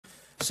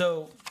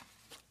So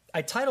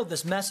I titled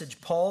this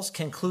message, Paul's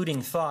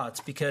Concluding Thoughts,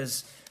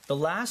 because the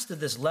last of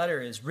this letter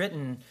is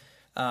written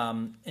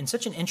in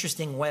such an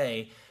interesting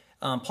way.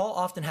 Paul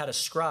often had a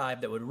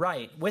scribe that would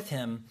write with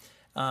him,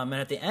 and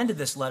at the end of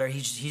this letter, he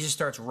just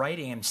starts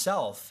writing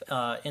himself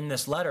in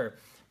this letter.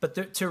 But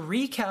to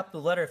recap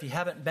the letter, if you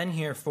haven't been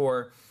here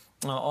for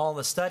all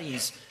the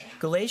studies,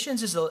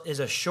 Galatians is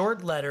a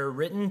short letter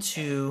written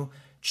to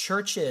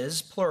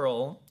churches,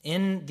 plural,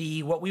 in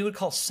the what we would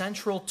call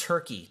central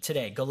Turkey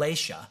today,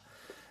 Galatia.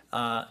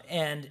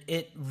 And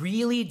it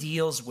really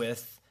deals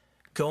with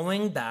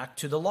going back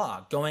to the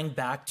law, going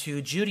back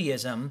to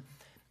Judaism,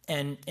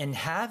 and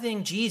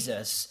having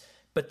Jesus,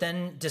 but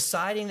then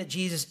deciding that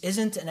Jesus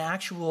isn't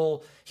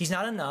he's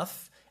not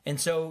enough. And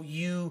so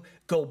you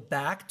go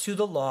back to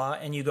the law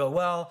and you go,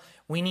 well,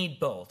 we need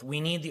both.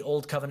 We need the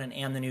old covenant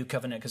and the new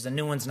covenant because the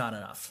new one's not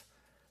enough.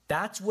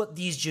 That's what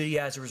these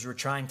Judaizers were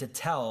trying to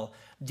tell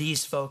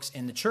these folks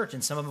in the church.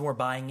 And some of them were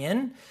buying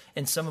in,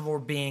 and some of them were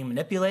being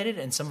manipulated,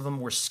 and some of them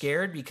were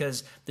scared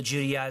because the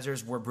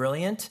Judaizers were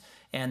brilliant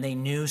and they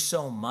knew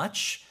so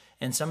much.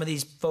 And some of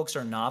these folks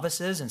are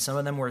novices, and some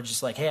of them were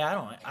just like, hey,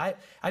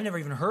 I've never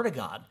even heard of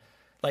God.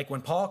 Like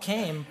when Paul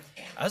came,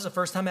 that was the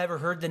first time I ever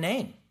heard the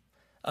name.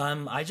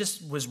 I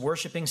just was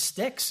worshiping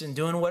sticks and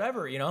doing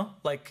whatever,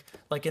 like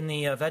in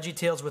the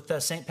VeggieTales with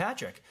St.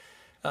 Patrick.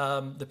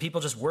 The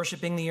people just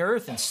worshiping the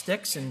earth and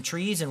sticks and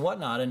trees and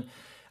whatnot. And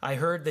I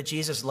heard that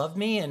Jesus loved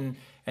me, and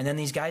then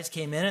these guys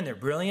came in and they're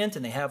brilliant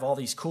and they have all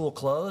these cool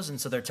clothes, and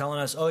so they're telling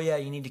us, oh yeah,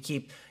 you need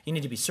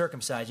to be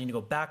circumcised, you need to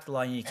go back to the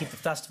law, you need to keep the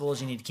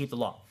festivals, you need to keep the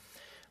law.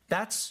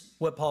 That's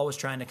what Paul was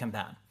trying to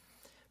combat.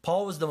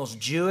 Paul was the most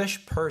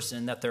Jewish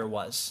person that there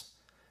was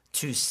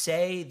to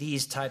say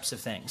these types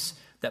of things.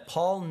 That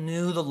Paul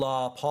knew the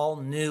law, Paul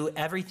knew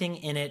everything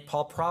in it,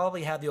 Paul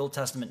probably had the Old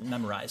Testament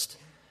memorized.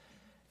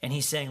 And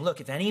he's saying,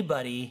 look, if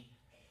anybody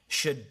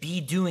should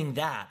be doing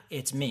that,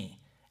 it's me.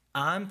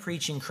 I'm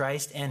preaching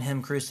Christ and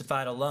him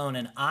crucified alone,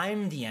 and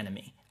I'm the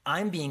enemy.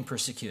 I'm being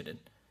persecuted.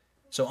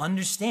 So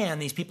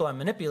understand these people are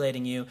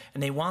manipulating you,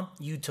 and they want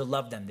you to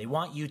love them. They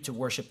want you to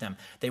worship them.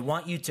 They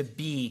want you to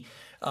be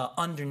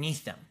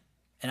underneath them.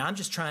 And I'm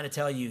just trying to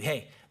tell you,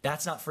 hey,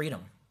 that's not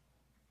freedom.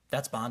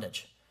 That's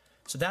bondage.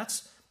 So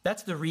that's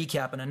the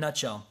recap in a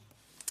nutshell.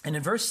 And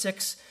in verse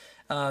 6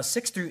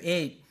 through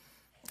 8,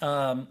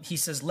 he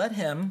says, let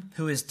him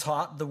who is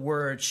taught the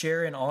word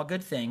share in all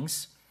good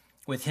things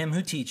with him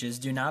who teaches.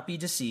 Do not be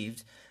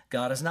deceived.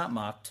 God is not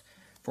mocked.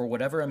 For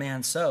whatever a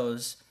man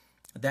sows,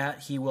 that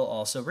he will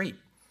also reap.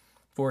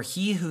 For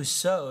he who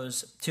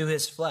sows to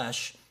his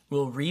flesh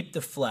will reap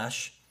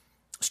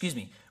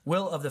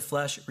will of the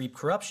flesh reap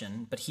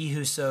corruption, but he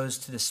who sows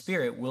to the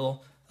Spirit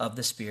will of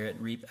the Spirit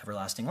reap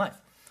everlasting life.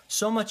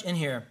 So much in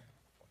here.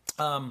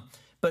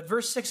 But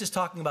verse 6 is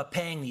talking about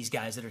paying these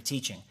guys that are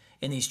teaching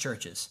in these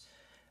churches.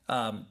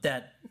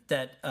 That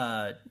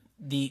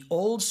the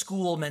old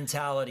school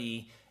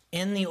mentality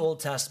in the Old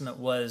Testament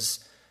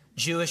was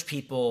Jewish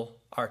people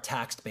are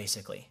taxed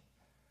basically.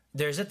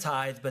 There's a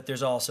tithe, but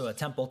there's also a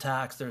temple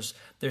tax.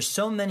 There's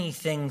so many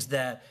things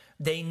that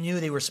they knew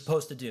they were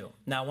supposed to do.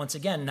 Now, once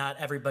again, not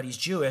everybody's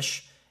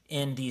Jewish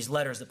in these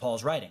letters that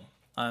Paul's writing.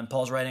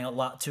 Paul's writing a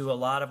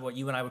lot of what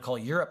you and I would call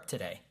Europe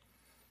today.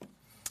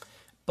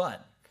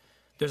 But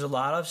there's a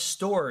lot of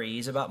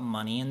stories about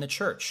money in the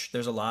church.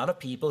 There's a lot of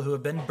people who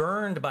have been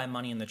burned by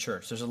money in the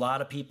church. There's a lot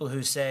of people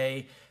who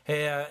say,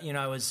 hey,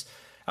 I was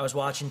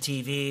watching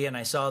TV and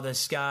I saw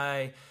this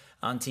guy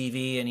on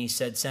TV and he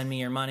said, send me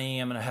your money.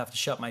 I'm going to have to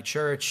shut my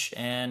church.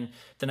 And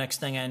the next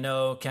thing I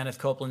know, Kenneth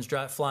Copeland's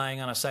flying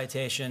on a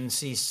Citation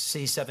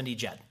C-70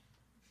 jet.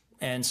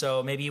 And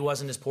so maybe he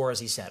wasn't as poor as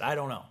he said. I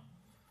don't know.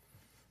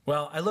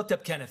 Well, I looked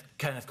up Kenneth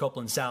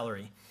Copeland's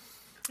salary,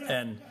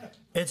 and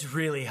it's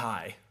really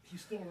high.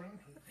 He's still around?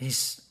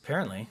 He's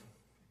apparently.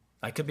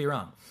 I could be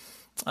wrong.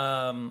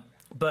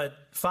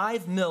 But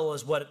 $5 million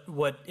is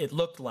what it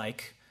looked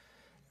like.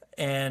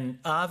 And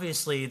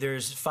obviously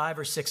there's 5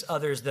 or 6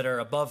 others that are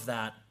above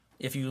that.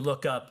 If you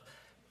look up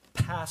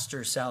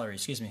pastor salary,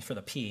 for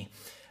the P.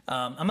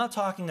 I'm not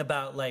talking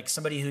about like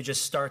somebody who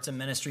just starts a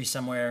ministry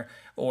somewhere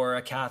or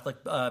a Catholic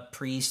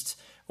priest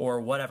or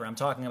whatever. I'm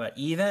talking about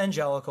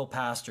evangelical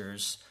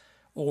pastors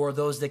or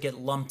those that get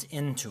lumped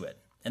into it.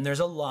 And there's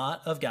a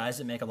lot of guys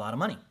that make a lot of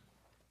money.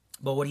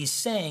 But what he's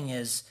saying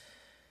is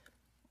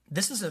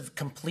this is a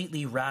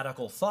completely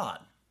radical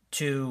thought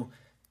to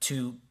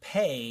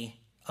pay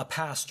a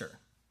pastor.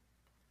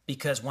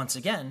 Because once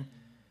again,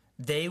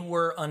 they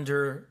were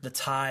under the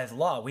tithe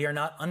law. We are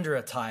not under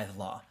a tithe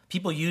law.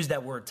 People use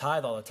that word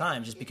tithe all the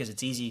time just because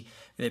it's easy.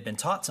 They've been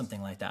taught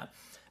something like that.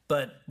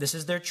 But this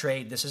is their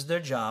trade. This is their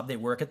job. They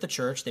work at the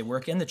church. They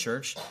work in the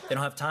church. They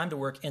don't have time to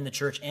work in the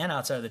church and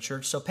outside of the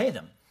church, so pay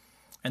them.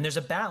 And there's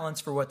a balance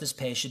for what this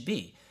pay should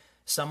be.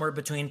 Somewhere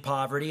between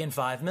poverty and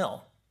 $5 million.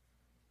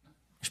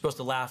 You're supposed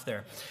to laugh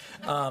there.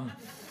 I'm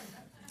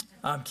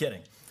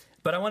kidding.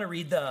 But I want to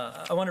read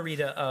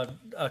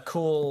a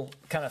cool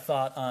kind of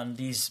thought on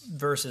these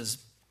verses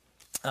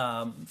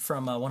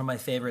from one of my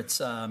favorites,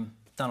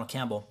 Donald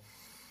Campbell.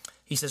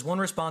 He says one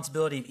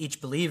responsibility of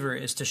each believer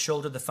is to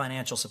shoulder the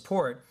financial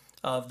support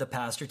of the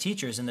pastor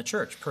teachers in the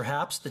church.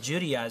 Perhaps the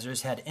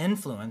Judaizers had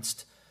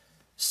influenced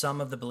some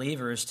of the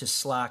believers to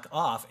slack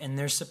off in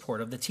their support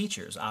of the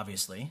teachers,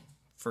 obviously,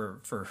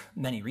 for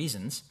many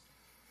reasons.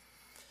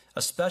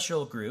 A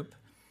special group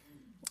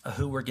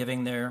who were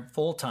giving their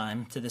full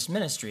time to this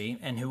ministry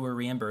and who were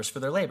reimbursed for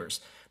their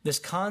labors. This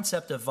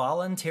concept of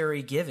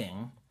voluntary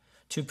giving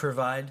to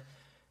provide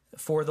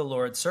for the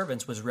Lord's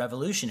servants was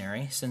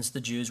revolutionary, since the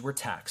Jews were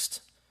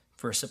taxed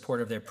for support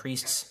of their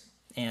priests,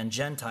 and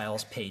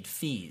Gentiles paid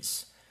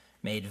fees,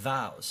 made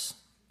vows,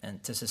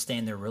 and to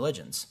sustain their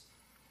religions.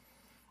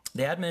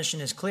 The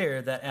admonition is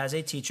clear that as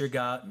a teacher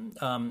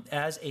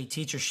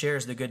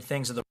shares the good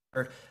things of the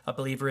word, a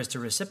believer is to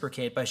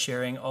reciprocate by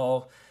sharing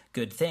all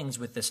good things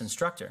with this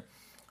instructor.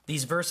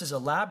 These verses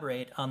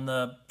elaborate on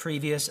the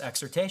previous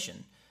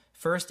exhortation.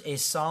 First, a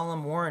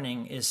solemn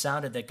warning is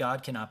sounded that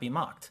God cannot be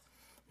mocked.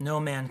 No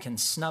man can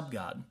snub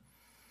God.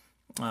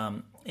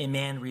 A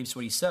man reaps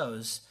what he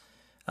sows.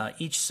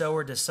 Each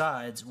sower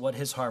decides what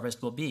his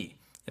harvest will be.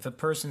 If a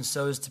person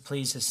sows to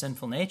please his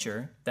sinful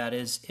nature, that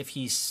is, if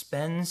he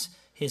spends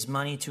his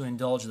money to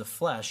indulge the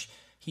flesh,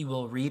 he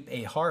will reap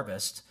a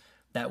harvest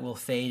that will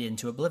fade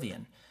into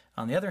oblivion.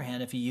 On the other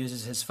hand, if he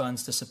uses his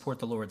funds to support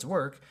the Lord's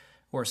work,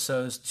 or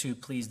sows to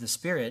please the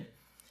Spirit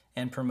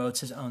and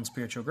promotes his own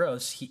spiritual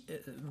growth,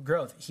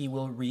 he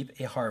will reap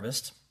a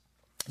harvest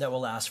that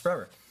will last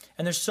forever.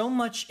 And there's so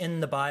much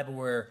in the Bible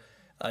where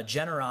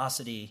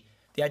generosity,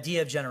 the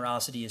idea of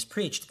generosity is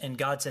preached, and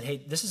God said,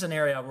 hey, this is an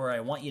area where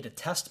I want you to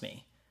test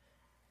me.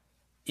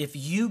 If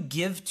you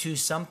give to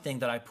something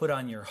that I put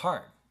on your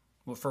heart,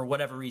 for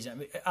whatever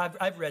reason,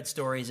 I've read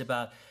stories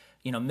about,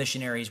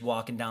 missionaries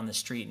walking down the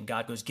street and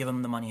God goes, give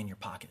them the money in your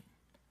pocket.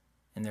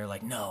 And they're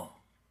like, no.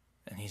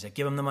 And he's like,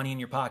 give them the money in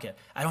your pocket.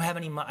 I don't have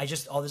any money.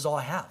 This is all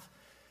I have.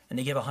 And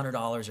they give $100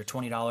 or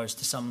 $20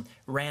 to some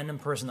random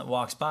person that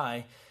walks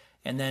by.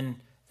 And then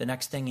the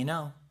next thing you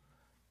know,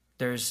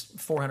 there's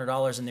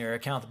 $400 in their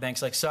account. The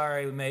bank's like,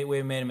 sorry,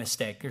 we made a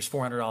mistake. Here's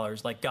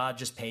 $400. Like, God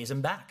just pays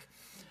them back.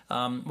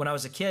 When I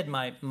was a kid,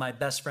 my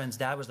best friend's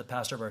dad was the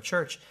pastor of our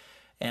church.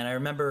 And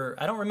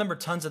I don't remember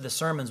tons of the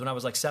sermons when I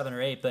was like 7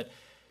 or 8, but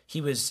he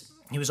was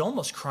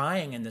almost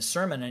crying in this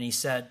sermon. And he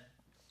said,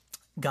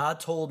 God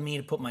told me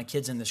to put my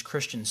kids in this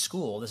Christian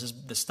school. This is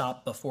the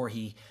stop before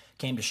he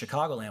came to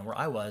Chicagoland, where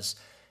I was,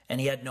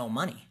 and he had no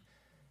money.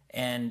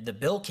 And the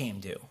bill came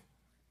due,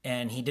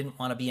 and he didn't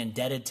want to be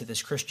indebted to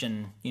this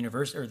Christian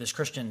university or this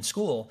Christian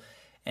school.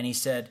 And he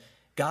said,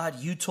 God,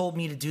 you told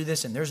me to do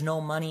this, and there's no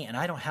money, and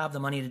I don't have the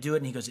money to do it.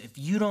 And he goes, if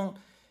you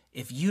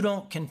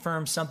don't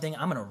confirm something,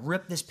 I'm going to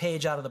rip this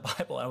page out of the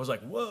Bible. I was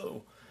like,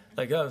 whoa.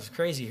 Like, that was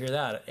crazy to hear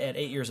that at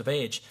 8 years of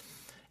age.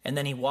 And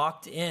then he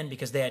walked in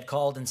because they had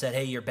called and said,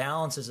 hey, your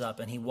balance is up.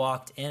 And he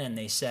walked in and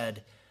they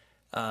said,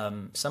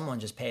 someone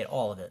just paid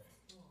all of it.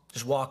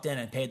 Just walked in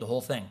and paid the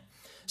whole thing.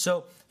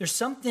 So there's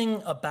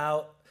something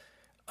about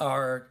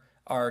our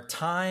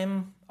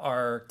time,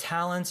 our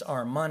talents,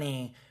 our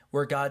money,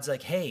 where God's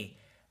like, hey,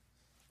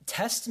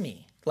 test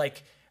me.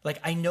 Like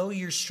I know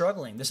you're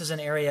struggling. This is an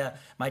area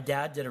my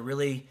dad did a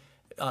really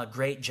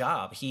great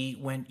job.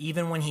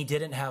 Even when he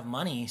didn't have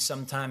money,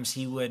 sometimes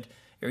he would,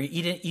 or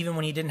even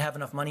when he didn't have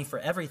enough money for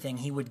everything,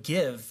 he would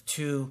give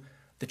to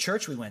the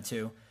church we went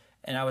to.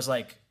 And I was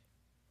like,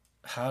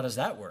 how does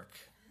that work?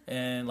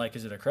 And like,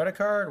 is it a credit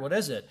card? What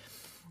is it?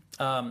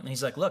 And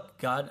he's like, look,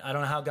 God, I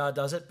don't know how God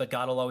does it, but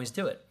God will always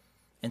do it.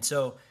 And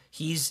so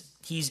he's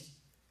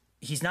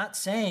not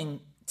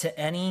saying to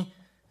any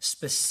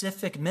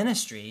specific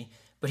ministry,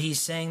 but he's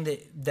saying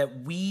that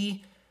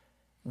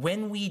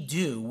when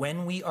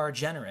we are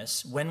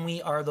generous, when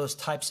we are those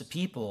types of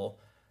people,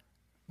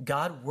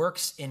 God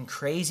works in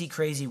crazy,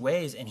 crazy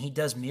ways, and he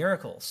does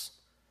miracles.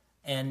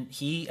 And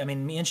me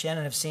and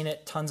Shannon have seen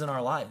it tons in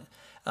our life,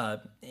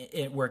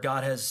 where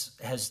God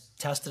has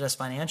tested us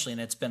financially,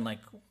 and it's been like,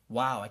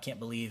 wow, I can't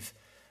believe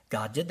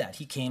God did that.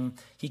 He came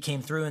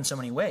through in so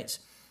many ways.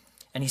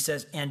 And he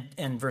says,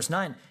 and verse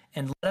 9,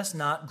 and let us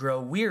not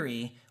grow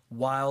weary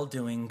while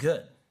doing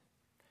good.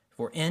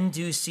 For in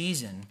due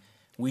season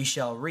we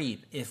shall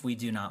reap if we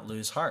do not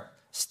lose heart.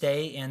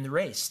 Stay in the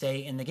race.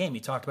 Stay in the game. We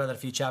talked about that a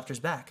few chapters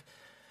back.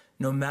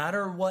 No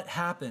matter what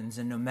happens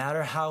and no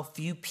matter how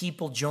few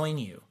people join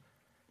you,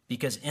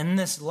 because in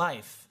this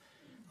life,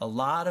 a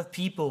lot of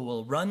people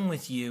will run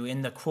with you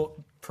in the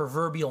quote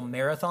proverbial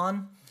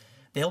marathon.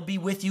 They'll be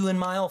with you in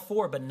mile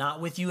 4, but not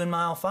with you in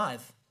mile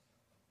 5.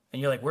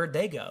 And you're like, where'd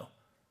they go?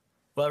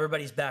 Well,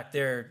 everybody's back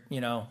there,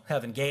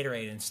 having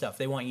Gatorade and stuff.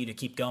 They want you to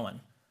keep going.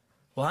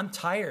 Well, I'm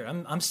tired.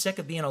 I'm sick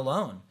of being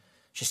alone.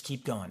 Just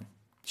keep going.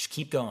 Just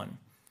keep going.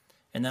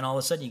 And then all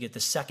of a sudden you get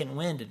the second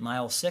wind at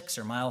mile 6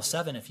 or mile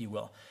 7, if you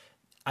will.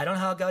 I don't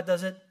know how God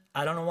does it.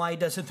 I don't know why he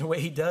does it the way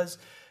he does.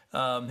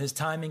 His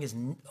timing is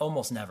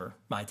almost never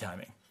my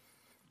timing.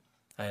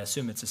 I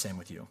assume it's the same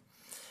with you.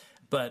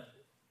 But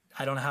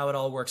I don't know how it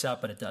all works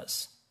out, but it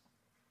does.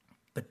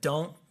 But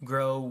don't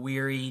grow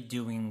weary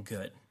doing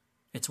good.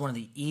 It's one of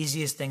the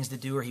easiest things to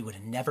do, or he would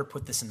have never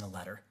put this in the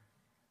letter.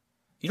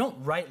 You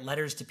don't write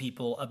letters to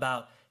people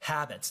about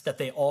habits that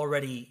they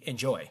already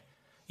enjoy.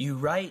 You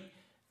write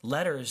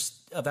letters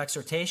of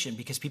exhortation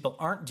because people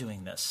aren't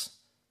doing this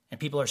and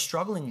people are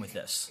struggling with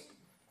this.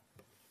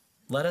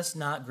 Let us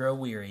not grow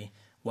weary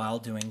while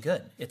doing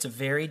good. It's a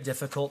very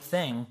difficult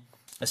thing,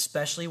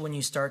 especially when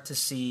you start to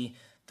see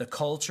the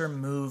culture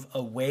move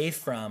away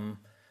from,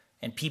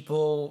 and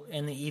people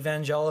in the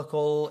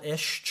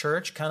evangelical-ish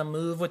church kind of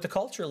move with the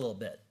culture a little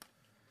bit,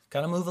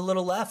 kind of move a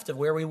little left of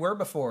where we were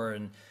before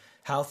and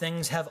how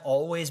things have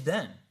always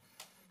been.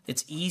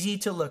 It's easy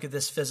to look at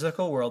this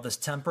physical world, this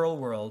temporal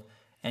world,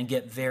 and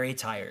get very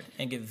tired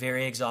and get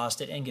very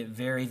exhausted and get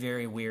very,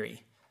 very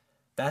weary.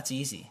 That's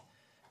easy.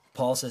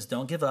 Paul says,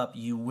 don't give up.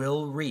 You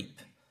will reap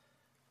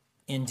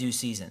in due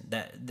season.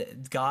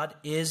 That God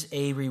is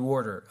a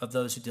rewarder of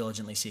those who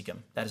diligently seek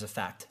him. That is a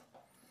fact.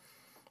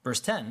 Verse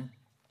 10,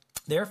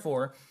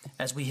 therefore,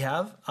 as we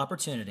have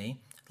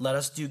opportunity, let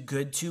us do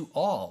good to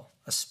all,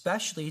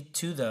 especially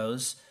to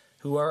those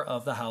who are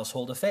of the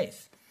household of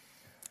faith.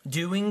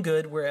 Doing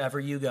good wherever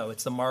you go.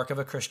 It's the mark of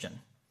a Christian.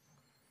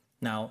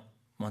 Now,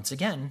 once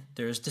again,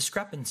 there's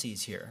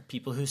discrepancies here.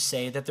 People who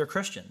say that they're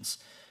Christians.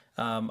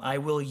 I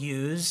will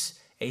use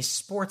a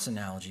sports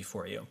analogy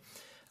for you.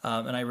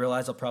 And I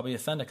realize I'll probably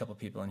offend a couple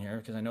people in here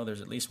because I know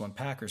there's at least one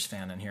Packers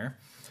fan in here.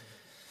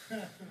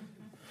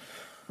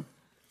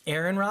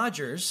 Aaron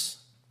Rodgers,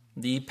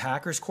 the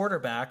Packers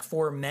quarterback,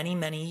 for many,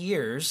 many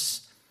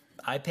years,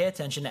 I pay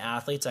attention to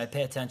athletes. I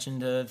pay attention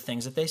to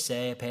things that they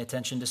say. I pay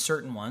attention to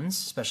certain ones,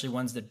 especially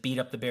ones that beat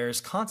up the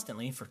Bears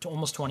constantly for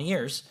almost 20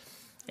 years,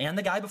 and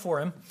the guy before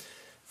him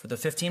for the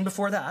 15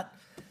 before that.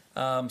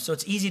 So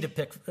it's easy to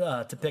pick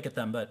at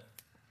them, but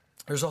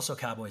there's also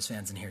Cowboys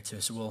fans in here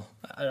too, so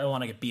I don't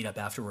want to get beat up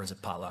afterwards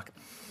at potluck.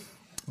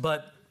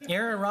 But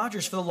Aaron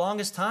Rodgers, for the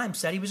longest time,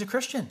 said he was a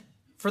Christian.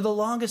 For the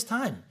longest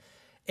time.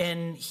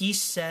 And he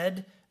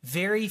said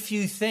very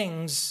few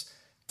things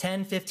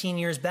 10, 15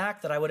 years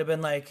back that I would have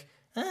been like,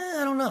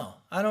 I don't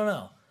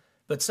know.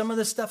 But some of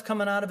the stuff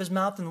coming out of his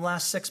mouth in the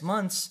last 6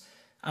 months,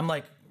 I'm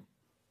like,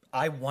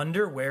 I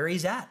wonder where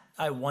he's at.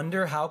 I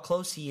wonder how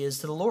close he is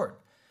to the Lord.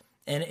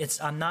 And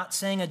I'm not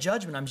saying a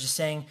judgment. I'm just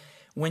saying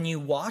when you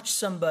watch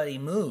somebody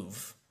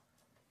move,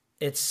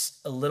 it's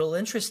a little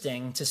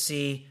interesting to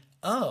see,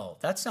 oh,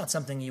 that's not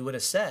something you would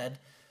have said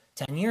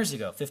 10 years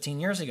ago, 15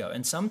 years ago.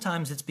 And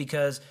sometimes it's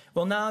because,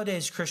 well,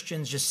 nowadays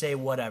Christians just say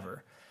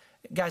whatever.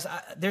 Guys,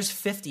 there's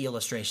 50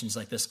 illustrations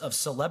like this of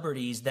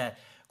celebrities that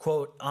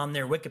quote on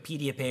their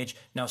Wikipedia page,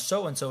 now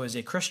so-and-so is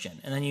a Christian.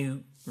 And then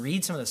you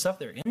read some of the stuff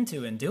they're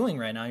into and doing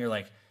right now. You're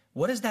like,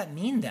 what does that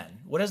mean then?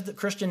 What does the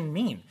Christian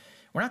mean?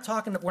 We're not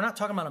talking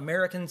about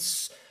American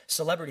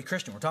celebrity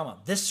Christian. We're talking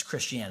about this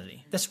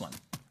Christianity, this one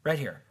right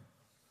here.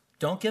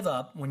 Don't give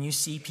up when you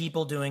see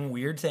people doing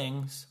weird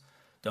things.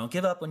 Don't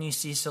give up when you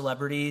see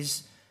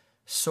celebrities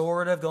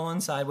sort of going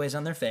sideways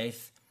on their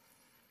faith.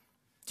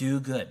 Do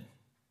good.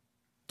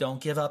 Don't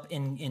give up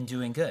in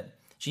doing good.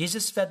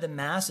 Jesus fed the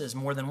masses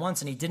more than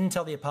once, and he didn't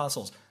tell the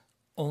apostles,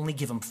 only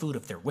give them food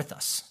if they're with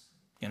us.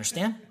 You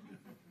understand?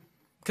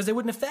 Because they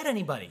wouldn't have fed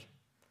anybody.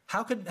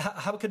 How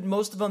could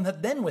most of them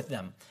have been with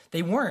them?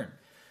 They weren't.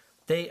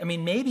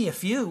 Maybe a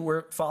few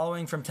were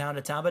following from town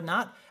to town, but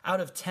not out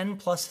of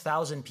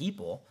 10,000+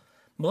 people.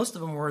 Most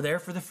of them were there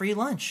for the free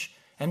lunch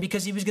and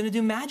because he was going to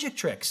do magic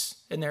tricks,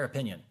 in their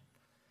opinion.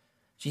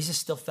 Jesus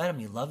still fed them.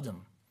 He loved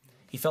them.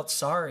 He felt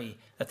sorry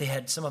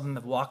that some of them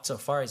have walked so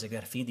far. He's like,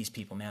 got to feed these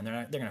people, man.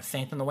 They're going to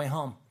faint on the way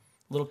home.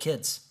 Little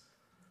kids.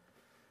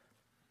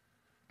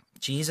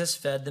 Jesus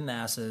fed the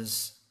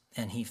masses,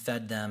 and he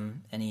fed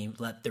them, and he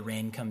let the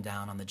rain come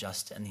down on the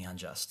just and the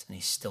unjust, and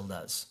he still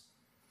does.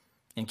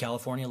 In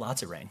California,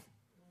 lots of rain,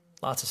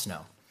 lots of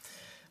snow.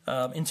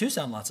 In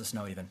Tucson, lots of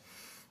snow even.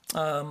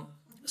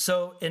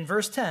 So in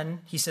verse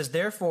 10, he says,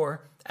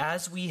 therefore,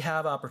 as we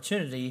have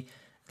opportunity,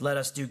 let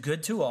us do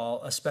good to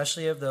all,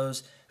 especially of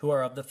those who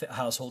are of the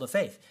household of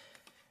faith.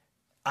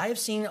 I have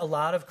seen a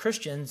lot of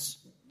Christians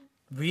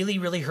really,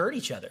 really hurt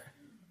each other.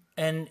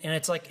 And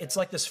it's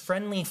like this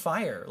friendly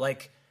fire.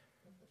 Like,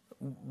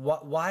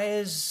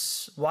 why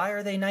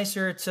are they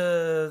nicer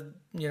to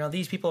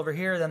these people over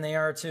here than they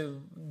are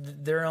to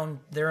their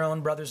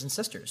own brothers and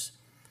sisters?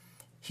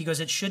 He goes,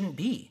 it shouldn't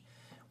be.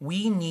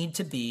 We need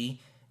to be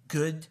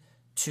good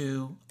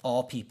to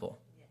all people.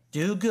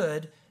 Do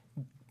good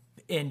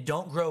and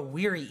don't grow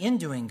weary in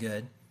doing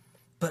good.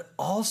 But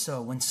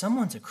also, when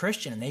someone's a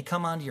Christian and they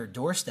come onto your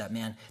doorstep,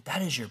 man,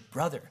 that is your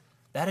brother.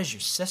 That is your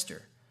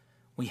sister.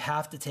 We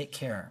have to take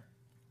care.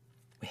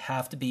 We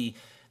have to be.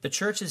 The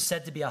church is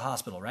said to be a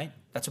hospital, right?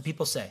 That's what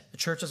people say. The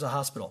church is a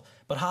hospital.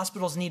 But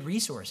hospitals need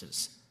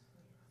resources.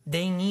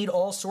 They need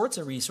all sorts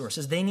of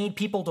resources. They need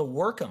people to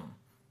work them.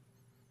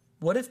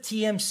 What if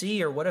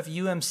TMC or what if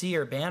UMC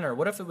or Banner,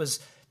 what if it was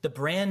the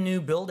brand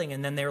new building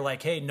and then they're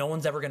like, hey, no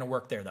one's ever going to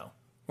work there, though.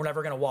 We're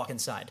never going to walk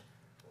inside.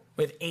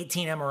 We have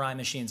 18 MRI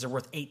machines. They're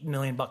worth $8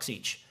 million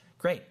each.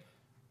 Great.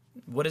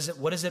 What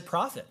does it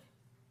profit?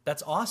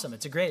 That's awesome.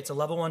 It's a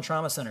level 1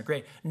 trauma center.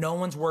 Great. No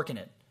one's working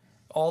it.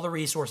 All the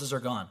resources are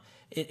gone.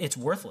 It's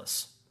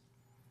worthless.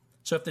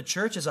 So if the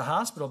church is a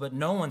hospital, but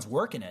no one's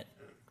working it,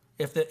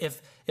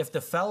 if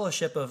the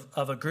fellowship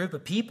of a group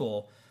of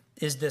people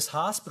is this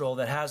hospital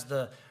that has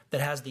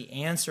the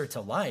answer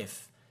to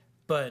life,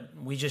 but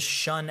we just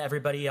shun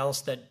everybody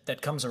else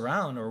that comes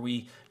around, or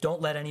we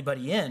don't let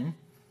anybody in,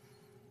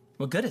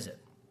 what good is it?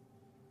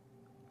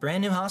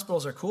 Brand new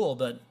hospitals are cool,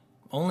 but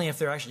only if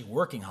they're actually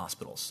working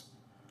hospitals.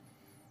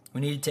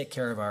 We need to take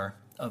care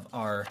of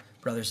our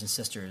brothers and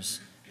sisters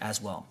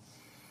as well.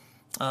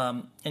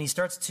 And he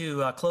starts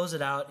to close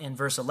it out in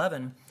verse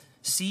 11.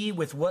 See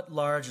with what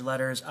large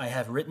letters I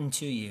have written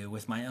to you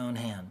with my own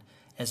hand.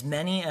 As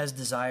many as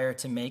desire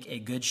to make a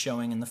good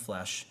showing in the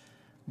flesh,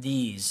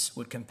 these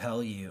would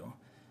compel you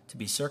to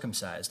be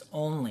circumcised,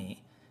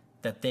 only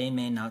that they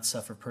may not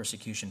suffer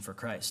persecution for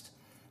Christ.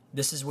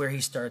 This is where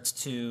he starts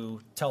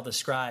to tell the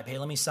scribe, hey,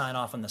 let me sign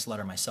off on this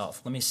letter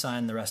myself. Let me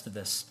sign the rest of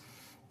this.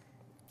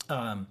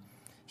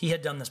 He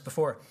had done this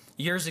before.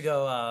 Years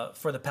ago,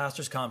 for the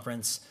pastor's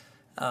conference,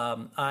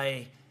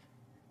 I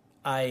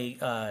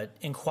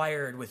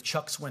inquired with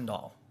Chuck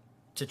Swindoll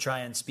to try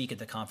and speak at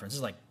the conference. This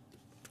is like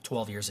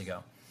 12 years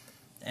ago.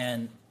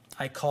 And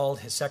I called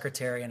his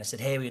secretary and I said,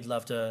 hey, we'd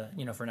love to,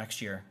 for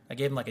next year. I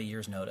gave him like a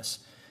year's notice.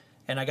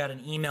 And I got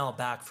an email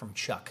back from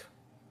Chuck.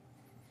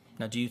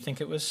 Now, do you think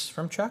it was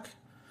from Chuck?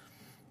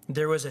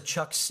 There was a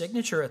Chuck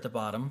signature at the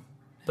bottom,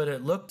 but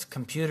it looked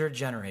computer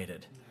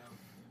generated.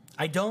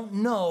 I don't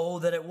know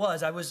that it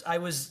was.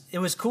 It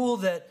was cool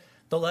that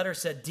the letter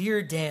said,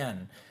 Dear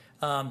Dan,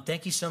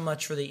 thank you so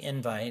much for the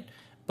invite.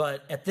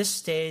 But at this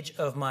stage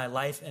of my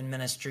life and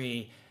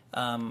ministry,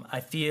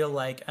 I feel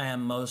like I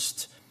am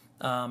most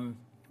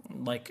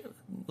like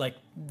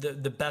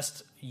the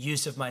best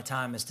use of my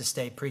time is to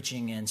stay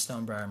preaching in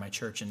Stonebriar, my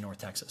church in North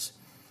Texas.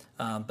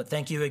 But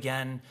thank you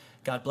again.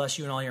 God bless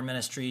you in all your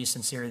ministry.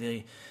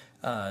 Sincerely,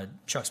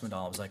 Chuck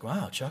Swindoll. I was like,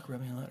 wow, Chuck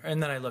wrote me a letter.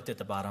 And then I looked at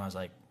the bottom. I was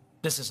like,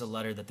 this is a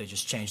letter that they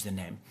just changed the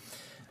name.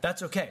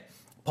 That's okay.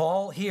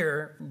 Paul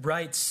here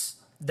writes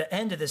the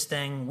end of this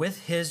thing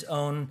with his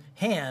own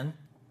hand.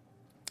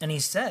 And he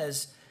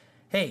says,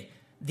 hey,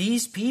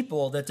 these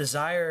people that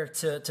desire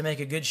to make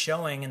a good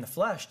showing in the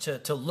flesh,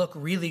 to look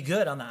really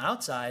good on the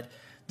outside,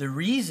 the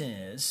reason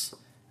is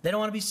they don't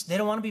want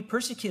to be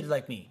persecuted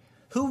like me.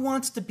 Who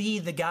wants to be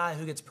the guy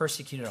who gets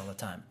persecuted all the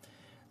time?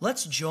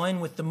 Let's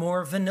join with the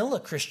more vanilla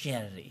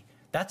Christianity.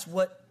 That's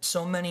what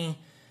so many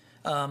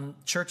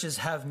churches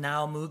have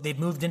now moved. They've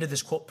moved into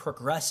this, quote,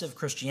 progressive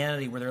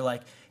Christianity where they're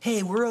like,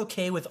 hey, we're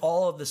okay with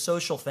all of the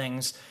social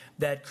things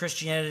that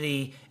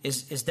Christianity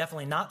is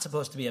definitely not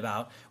supposed to be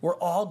about. We're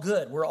all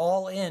good. We're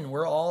all in.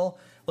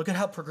 Look at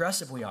how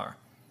progressive we are.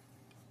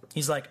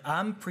 He's like,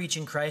 I'm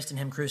preaching Christ and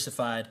him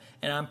crucified,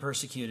 and I'm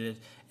persecuted,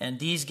 and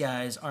these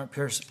guys aren't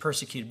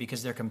persecuted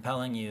because they're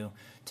compelling you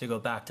to go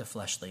back to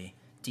fleshly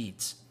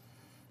deeds.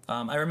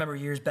 I remember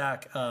years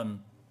back,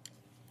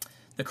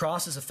 the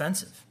cross is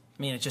offensive.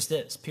 I mean, it just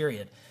is,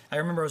 period. I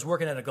remember I was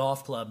working at a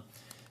golf club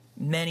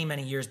many,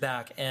 many years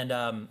back,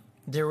 and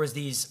there was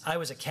I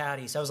was a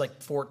caddy, so I was like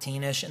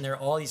 14-ish, and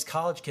all these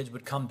college kids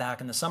would come back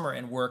in the summer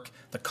and work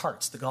the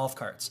golf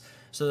carts.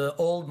 So the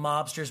old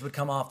mobsters would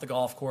come off the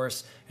golf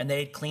course, and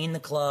they'd clean the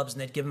clubs,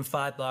 and they'd give them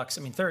 $5.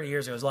 I mean, 30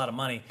 years ago was a lot of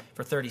money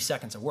for 30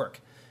 seconds of work.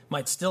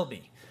 Might still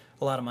be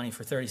a lot of money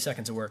for 30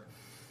 seconds of work.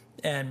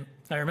 And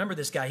I remember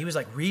this guy. He was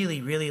like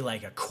really, really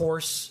like a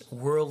coarse,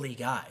 worldly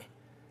guy.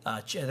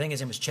 I think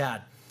his name was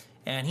Chad.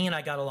 And he and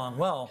I got along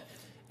well.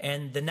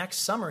 And the next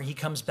summer, he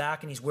comes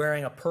back, and he's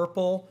wearing a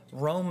purple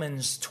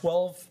Romans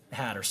 12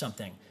 hat or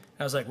something.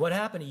 I was like, what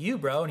happened to you,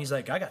 bro? And he's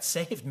like, I got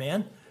saved,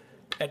 man.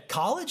 At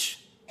college?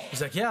 He's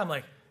like, yeah. I'm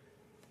like,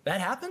 that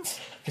happens?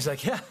 He's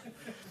like, yeah.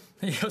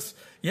 He goes,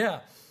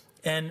 yeah.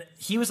 And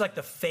he was like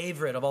the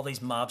favorite of all these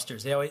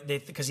mobsters.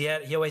 Because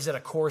he always had a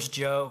coarse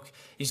joke.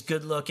 He's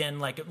good looking,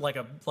 like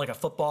a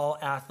football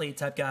athlete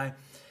type guy.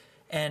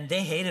 And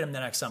they hated him the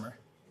next summer.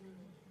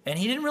 And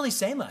he didn't really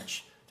say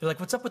much. They're like,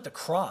 what's up with the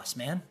cross,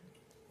 man?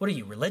 What are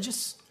you,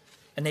 religious?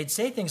 And they'd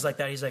say things like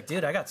that. He's like,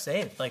 dude, I got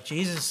saved. Like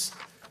Jesus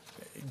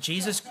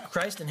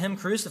Christ and him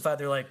crucified.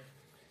 They're like,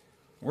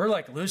 we're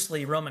like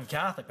loosely Roman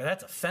Catholic, but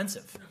that's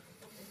offensive.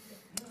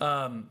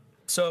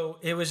 So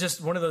it was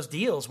just one of those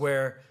deals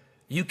where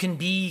you can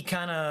be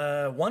kind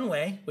of one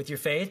way with your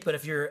faith, but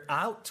if you're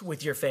out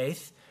with your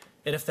faith,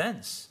 it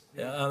offends.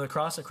 The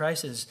cross of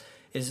Christ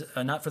is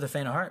not for the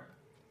faint of heart.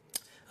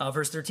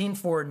 Verse 13,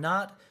 for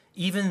not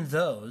even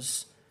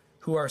those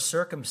who are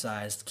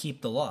circumcised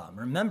keep the law.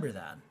 Remember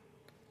that.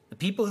 The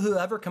people who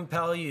ever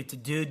compel you to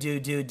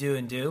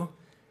do,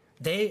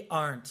 they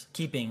aren't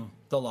keeping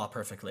the law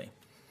perfectly.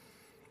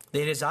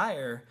 They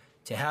desire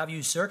to have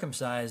you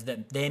circumcised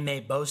that they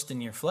may boast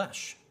in your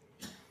flesh.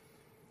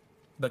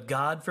 But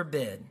God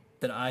forbid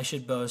that I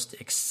should boast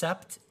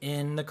except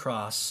in the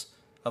cross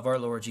of our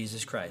Lord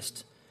Jesus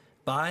Christ,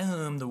 by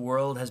whom the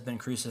world has been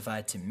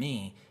crucified to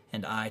me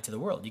and I to the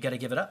world. You got to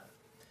give it up.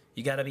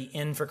 You got to be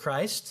in for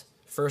Christ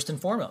first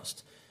and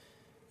foremost.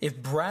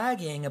 If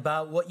bragging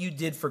about what you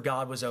did for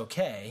God was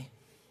okay,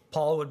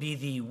 Paul would be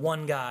the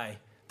one guy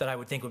that I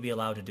would think would be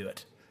allowed to do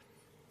it.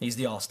 He's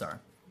the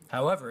all-star.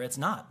 However, it's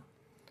not.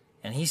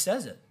 And he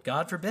says it,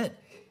 God forbid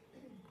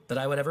that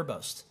I would ever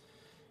boast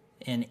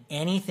in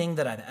anything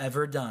that I've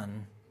ever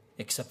done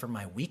except for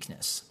my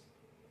weakness.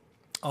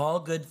 All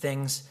good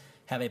things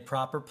have a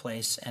proper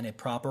place and a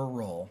proper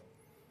role,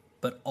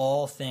 but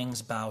all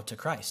things bow to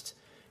Christ.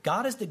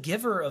 God is the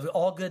giver of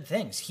all good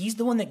things. He's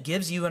the one that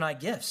gives you and I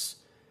gifts.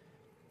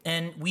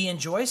 And we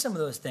enjoy some of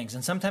those things,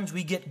 and sometimes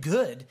we get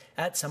good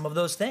at some of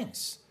those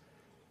things.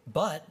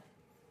 But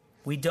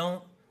we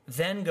don't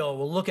then go,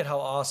 well, look at how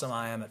awesome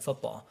I am at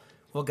football.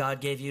 Well,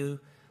 God gave you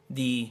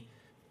the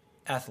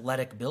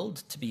athletic build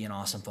to be an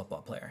awesome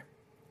football player.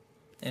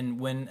 And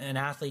when an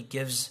athlete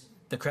gives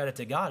the credit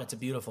to God, it's a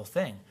beautiful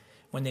thing.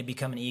 When they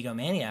become an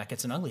egomaniac,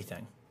 it's an ugly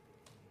thing.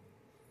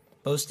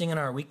 Boasting in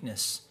our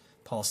weakness,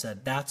 Paul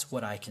said, that's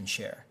what I can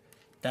share.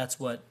 That's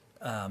what,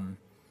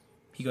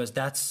 he goes,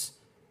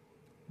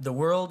 the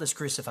world is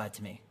crucified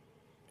to me,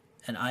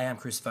 and I am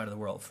crucified to the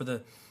world.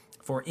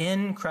 For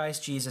in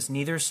Christ Jesus,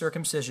 neither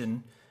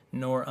circumcision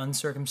nor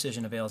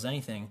uncircumcision avails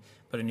anything,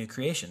 but a new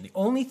creation. The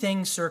only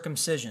thing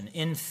circumcision,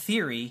 in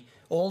theory,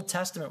 Old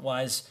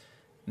Testament-wise,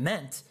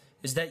 meant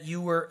is that you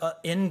were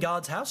in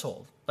God's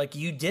household. Like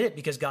you did it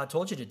because God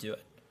told you to do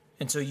it.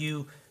 And so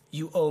you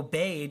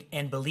obeyed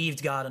and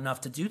believed God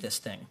enough to do this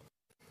thing.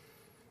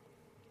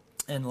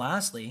 And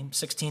lastly,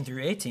 16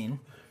 through 18,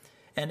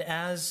 and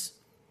as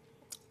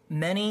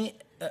many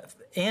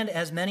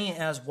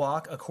as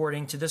walk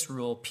according to this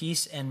rule,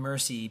 peace and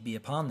mercy be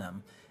upon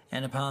them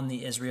and upon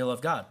the Israel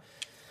of God.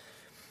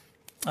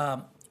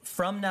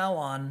 From now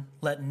on,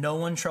 let no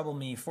one trouble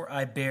me, for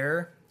I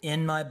bear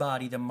in my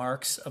body the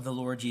marks of the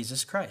Lord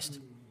Jesus Christ.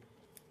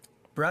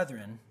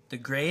 Brethren, the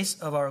grace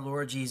of our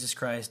Lord Jesus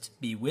Christ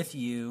be with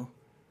you,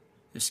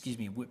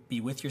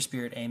 be with your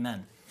spirit.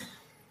 Amen.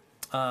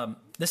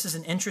 This is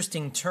an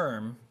interesting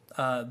term,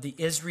 the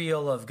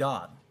Israel of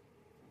God,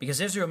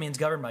 because Israel means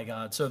governed by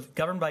God, so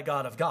governed by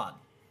God of God.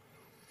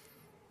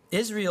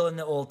 Israel in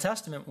the Old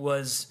Testament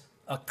was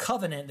a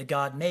covenant that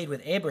God made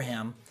with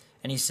Abraham,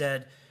 and he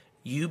said,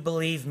 you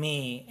believe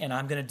me, and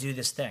I'm going to do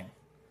this thing.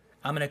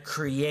 I'm going to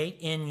create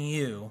in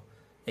you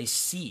a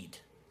seed,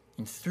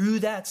 and through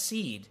that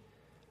seed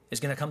is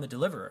going to come the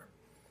deliverer.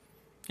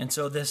 And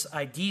so this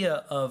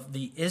idea of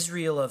the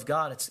Israel of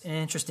God, it's an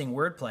interesting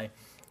wordplay.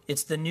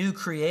 It's the new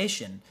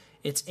creation.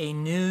 It's a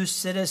new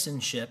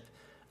citizenship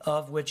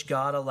of which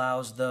God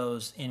allows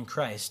those in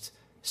Christ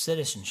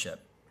citizenship.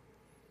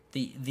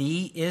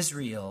 The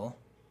Israel,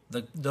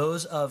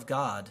 those of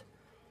God,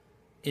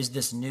 is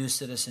this new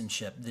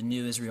citizenship, the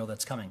new Israel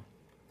that's coming.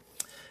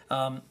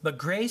 But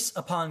grace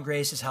upon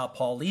grace is how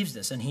Paul leaves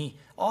this, and he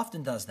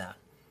often does that.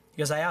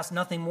 Because I ask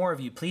nothing more of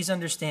you. Please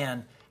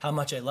understand how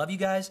much I love you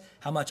guys,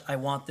 how much I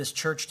want this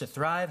church to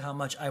thrive, how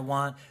much I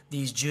want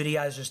these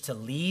Judaizers to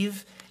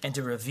leave and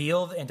to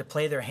reveal and to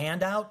play their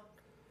hand out.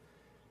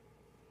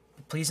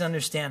 Please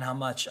understand how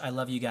much I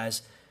love you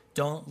guys.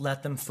 Don't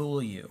let them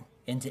fool you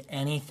into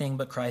anything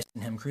but Christ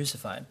and him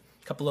crucified.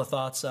 A couple of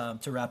thoughts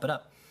to wrap it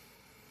up.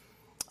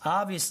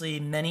 Obviously,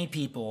 many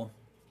people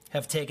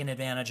have taken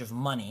advantage of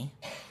money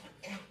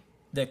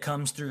that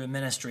comes through a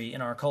ministry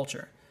in our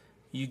culture.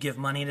 You give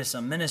money to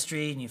some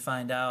ministry and you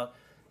find out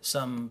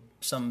some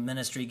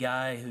ministry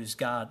guy who's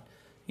got,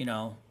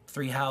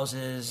 3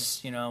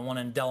 houses, one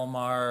in Del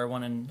Mar,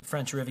 one in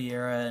French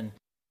Riviera, and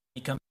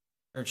he comes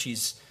to church,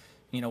 he's,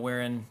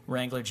 wearing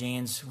Wrangler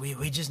jeans.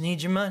 We just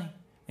need your money.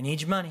 We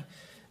need your money.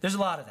 There's a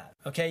lot of that,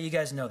 okay? You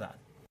guys know that.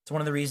 It's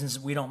one of the reasons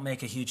we don't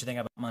make a huge thing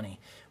about money.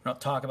 We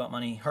don't talk about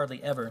money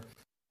hardly ever,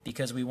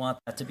 because we want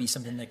that to be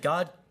something that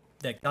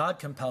God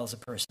compels a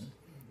person,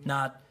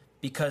 not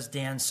because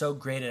Dan's so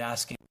great at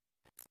asking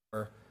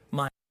for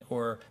money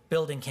or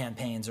building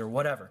campaigns or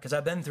whatever. Because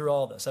I've been through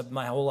all this.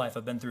 My whole life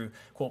I've been through,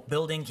 quote,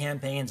 building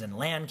campaigns and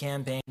land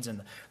campaigns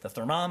and the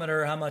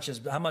thermometer, how much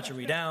are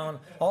we down,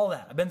 all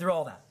that. I've been through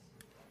all that.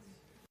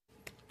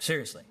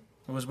 Seriously.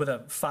 I was with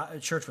a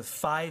church with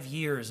 5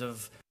 years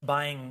of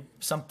buying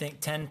something,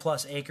 10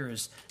 plus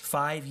acres,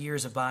 5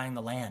 years of buying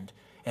the land.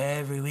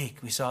 Every week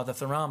we saw the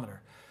thermometer.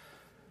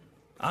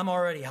 I'm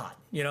already hot,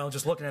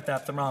 just looking at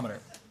that thermometer.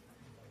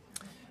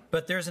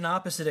 But there's an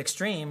opposite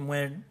extreme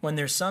when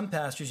there's some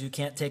pastors who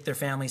can't take their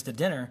families to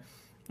dinner.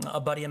 A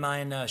buddy of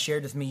mine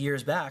shared with me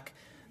years back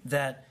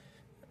that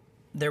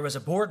there was a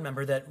board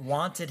member that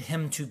wanted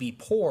him to be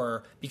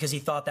poor because he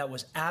thought that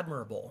was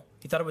admirable.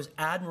 He thought it was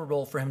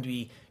admirable for him to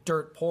be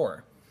dirt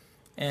poor.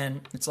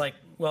 And it's like,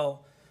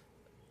 well,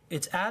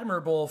 it's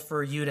admirable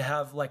for you to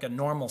have like a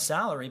normal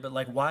salary, but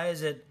like, why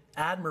is it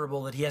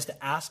admirable that he has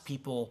to ask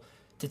people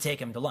to take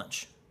him to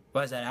lunch?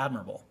 Why is that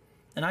admirable?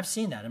 And I've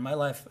seen that in my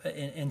life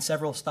in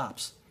several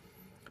stops.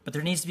 But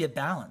there needs to be a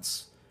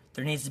balance.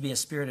 There needs to be a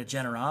spirit of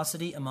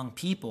generosity among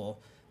people,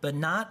 but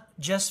not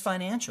just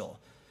financial.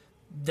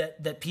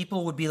 That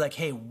people would be like,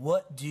 hey,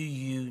 what do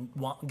you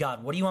want?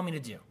 God, what do you want me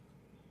to do?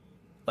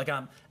 Like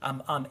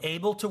I'm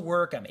able to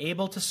work, I'm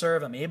able to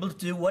serve, I'm able to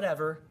do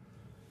whatever.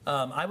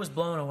 I was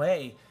blown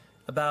away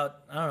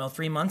about,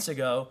 3 months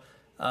ago.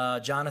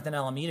 Jonathan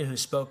Alameda, who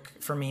spoke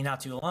for me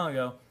not too long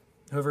ago,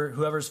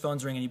 whoever's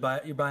phone's ringing,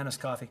 you're buying us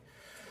coffee.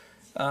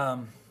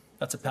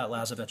 That's a Pat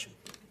Lazovich.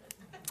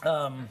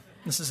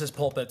 This is his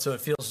pulpit, so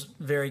it feels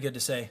very good to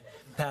say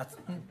Pat.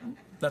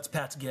 That's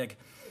Pat's gig.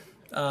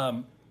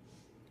 I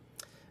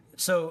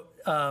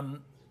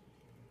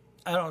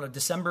don't know,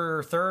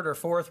 December 3rd or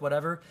 4th,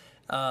 whatever,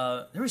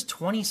 there was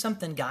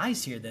 20-something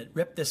guys here that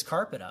ripped this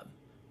carpet up.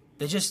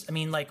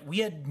 We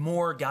had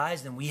more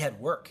guys than we had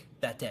work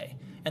that day.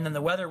 And then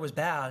the weather was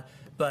bad,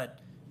 but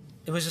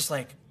it was just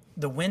like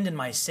the wind in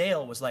my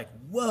sail was like,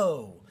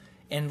 whoa.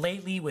 And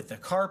lately with the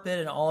carpet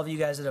and all of you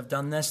guys that have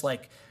done this,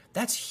 like,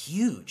 that's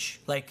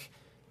huge. Like,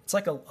 it's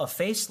like a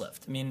facelift.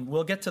 I mean,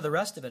 we'll get to the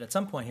rest of it at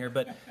some point here,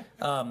 but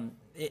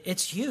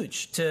it's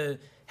huge to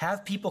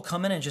have people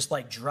come in and just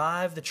like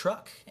drive the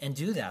truck and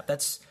do that.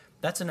 That's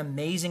an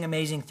amazing,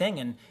 amazing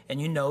thing.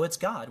 And you know it's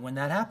God when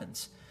that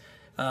happens.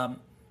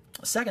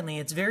 Secondly,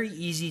 it's very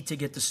easy to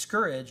get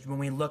discouraged when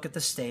we look at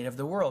the state of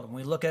the world. When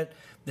we look at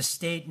the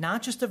state,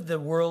 not just of the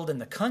world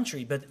and the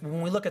country, but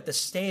when we look at the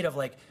state of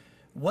like,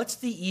 what's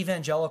the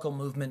evangelical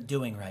movement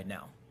doing right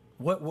now?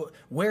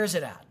 Where is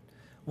it at?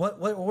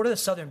 What are the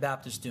Southern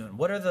Baptists doing?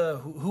 What are the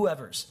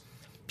whoever's?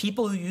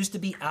 People who used to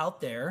be out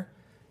there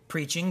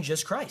preaching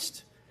just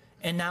Christ.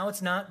 And now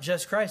it's not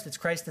just Christ, it's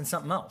Christ and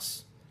something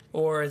else.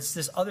 Or it's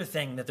this other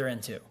thing that they're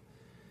into.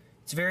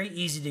 It's very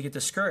easy to get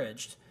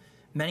discouraged.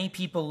 Many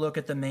people look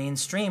at the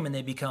mainstream and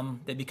they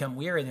become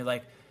weary and they're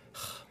like,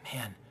 oh,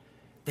 man,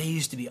 they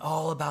used to be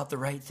all about the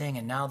right thing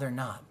and now they're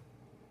not.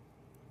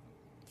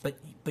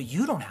 But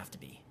you don't have to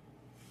be.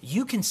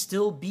 You can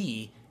still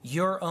be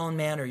your own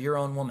man or your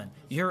own woman,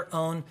 your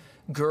own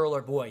girl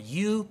or boy.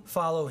 You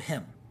follow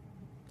him.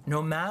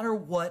 No matter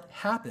what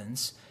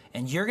happens,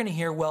 and you're going to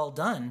hear well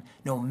done,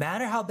 no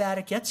matter how bad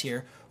it gets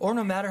here or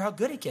no matter how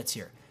good it gets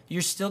here.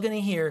 You're still going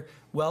to hear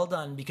well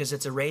done because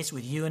it's a race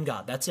with you and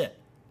God. That's it.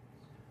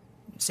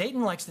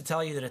 Satan likes to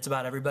tell you that it's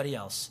about everybody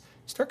else.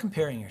 Start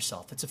comparing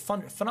yourself. It's a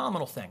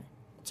phenomenal thing.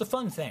 It's a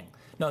fun thing.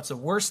 No, it's the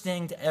worst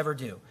thing to ever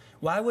do.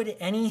 Why would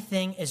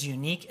anything as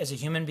unique as a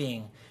human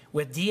being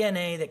with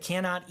DNA that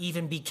cannot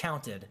even be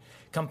counted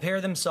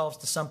compare themselves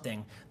to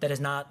something that is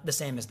not the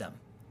same as them?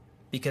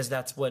 Because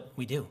that's what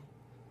we do.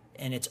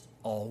 And it's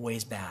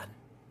always bad.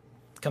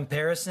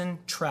 Comparison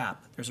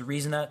trap. There's a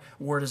reason that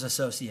word is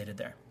associated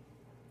there.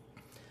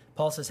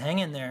 Paul says, hang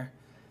in there.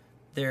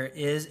 There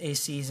is a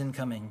season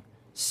coming.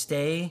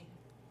 Stay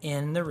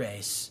in the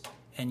race,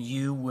 and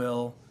there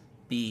will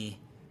be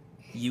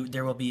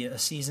a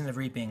season of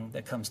reaping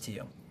that comes to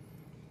you.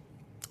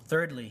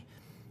 Thirdly,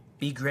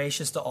 be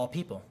gracious to all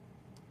people.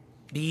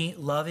 Be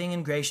loving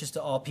and gracious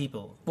to all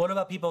people. What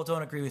about people who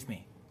don't agree with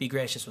me? Be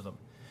gracious with them.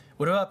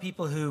 What about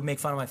people who make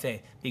fun of my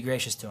faith? Be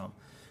gracious to them.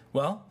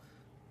 Well,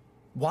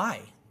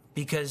 why?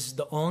 Because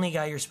the only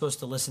guy you're supposed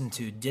to listen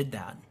to did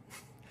that.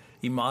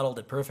 He modeled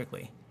it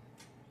perfectly.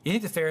 You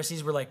think the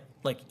Pharisees were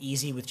like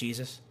easy with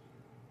Jesus?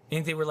 You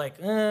think they were like,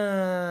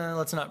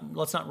 let's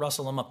not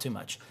rustle him up too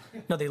much?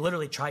 No, they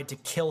literally tried to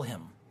kill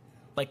him.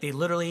 Like they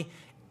literally,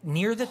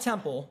 near the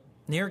temple,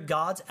 near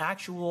God's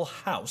actual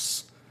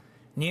house,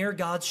 near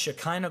God's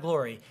Shekinah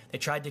glory, they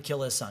tried to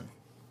kill his son.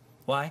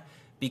 Why?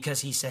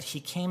 Because he said he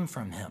came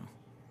from him.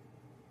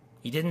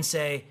 He didn't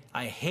say,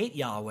 I hate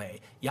Yahweh.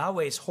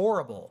 Yahweh's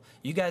horrible.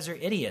 You guys are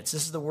idiots.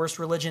 This is the worst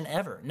religion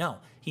ever. No,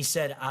 he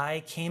said,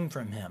 I came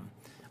from him.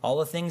 All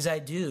the things I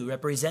do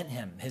represent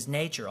him, his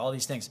nature, all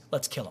these things.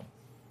 Let's kill him.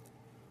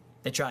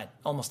 They tried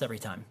almost every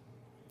time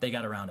they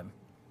got around him.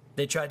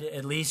 They tried to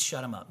at least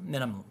shut him up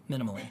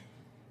minimally.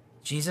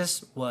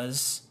 Jesus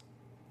was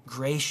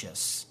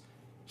gracious.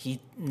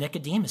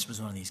 Nicodemus was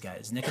one of these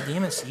guys.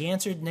 He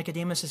answered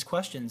Nicodemus's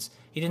questions.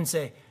 He didn't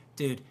say,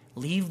 dude,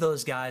 leave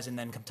those guys and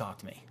then come talk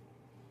to me.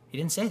 He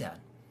didn't say that.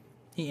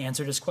 He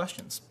answered his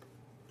questions.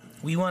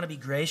 We want to be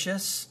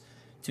gracious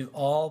to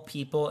all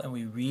people, and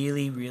we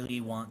really,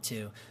 really want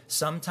to.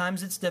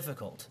 Sometimes it's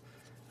difficult.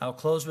 I'll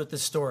close with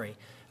this story.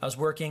 I was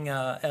working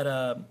at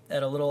a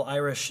little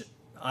Irish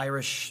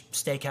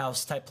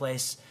steakhouse type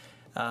place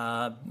when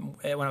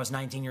I was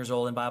 19 years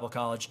old in Bible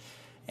college,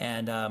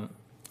 and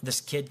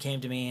this kid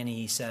came to me and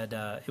he said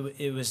I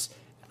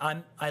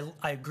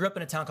grew up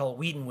in a town called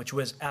Wheaton, which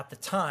was at the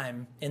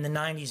time in the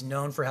 90s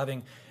known for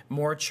having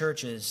more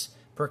churches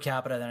per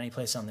capita than any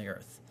place on the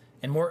earth,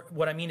 and more.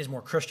 What I mean is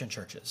more Christian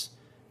churches.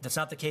 That's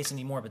not the case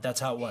anymore, but that's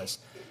how it was.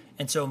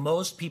 And so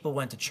most people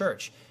went to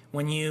church.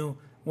 When you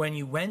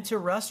went to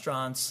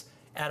restaurants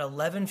at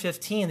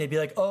 11:15, they'd be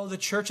like, oh, the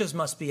churches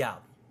must be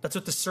out. That's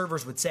what the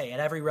servers would say at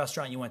every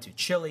restaurant you went to.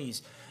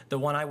 Chili's, the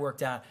one I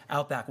worked at,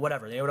 Outback,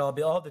 whatever. They would all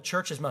be, oh, the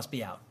churches must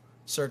be out.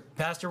 Sir,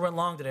 pastor went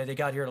long today. They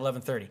got here at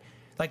 11:30.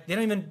 Like, they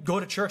don't even go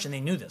to church, and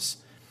they knew this.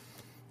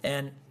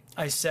 And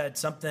I said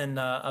something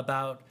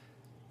about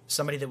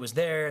somebody that was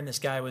there, and this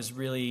guy was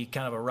really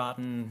kind of a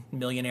rotten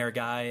millionaire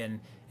guy, and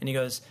he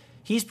goes,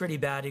 he's pretty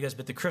bad. He goes,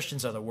 but the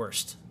Christians are the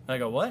worst. And I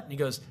go, what? And he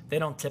goes, they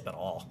don't tip at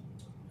all.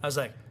 I was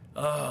like,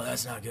 oh,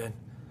 that's not good.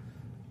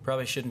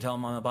 Probably shouldn't tell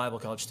him I'm a Bible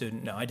college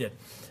student. No, I did.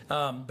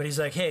 But he's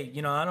like, hey,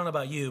 I don't know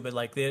about you, but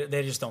like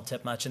they just don't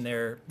tip much, and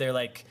they're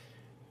like,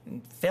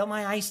 fill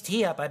my iced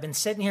tea up. I've been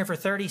sitting here for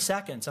 30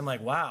 seconds. I'm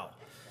like, wow.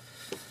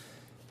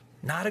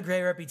 Not a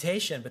great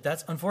reputation, but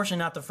that's unfortunately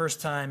not the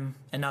first time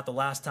and not the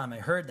last time I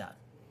heard that.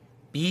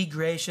 Be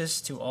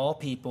gracious to all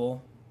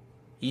people,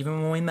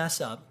 even when we mess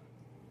up.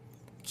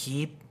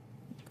 Keep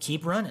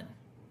running.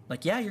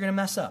 Like, yeah, you're going to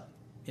mess up.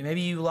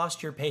 Maybe you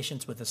lost your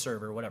patience with the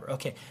server or whatever.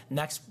 Okay,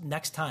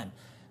 next time,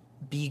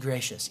 be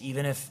gracious.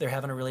 Even if they're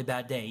having a really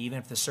bad day, even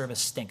if the service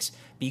stinks,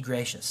 be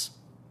gracious.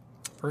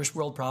 First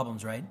world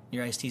problems, right?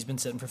 Your iced tea's been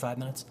sitting for 5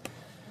 minutes.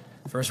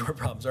 First world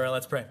problems. All right,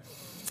 let's pray.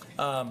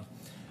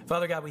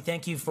 Father God, we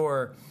thank you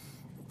for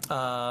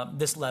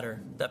this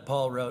letter that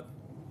Paul wrote.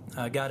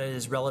 God, it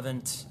is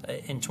relevant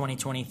in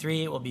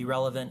 2023. It will be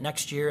relevant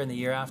next year and the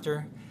year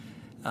after,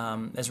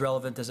 as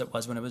relevant as it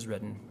was when it was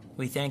written.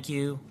 We thank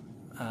you,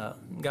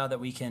 God, that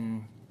we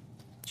can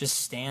just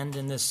stand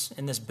in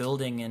this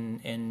building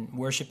and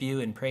worship you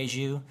and praise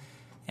you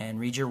and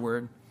read your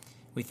word.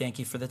 We thank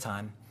you for the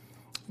time.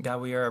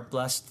 God, we are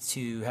blessed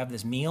to have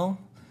this meal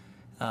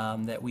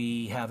that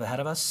we have ahead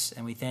of us,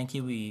 and we thank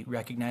you. We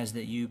recognize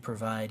that you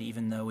provide,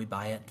 even though we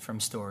buy it from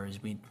stores.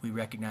 We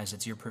recognize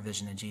it's your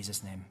provision in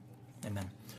Jesus' name. Amen.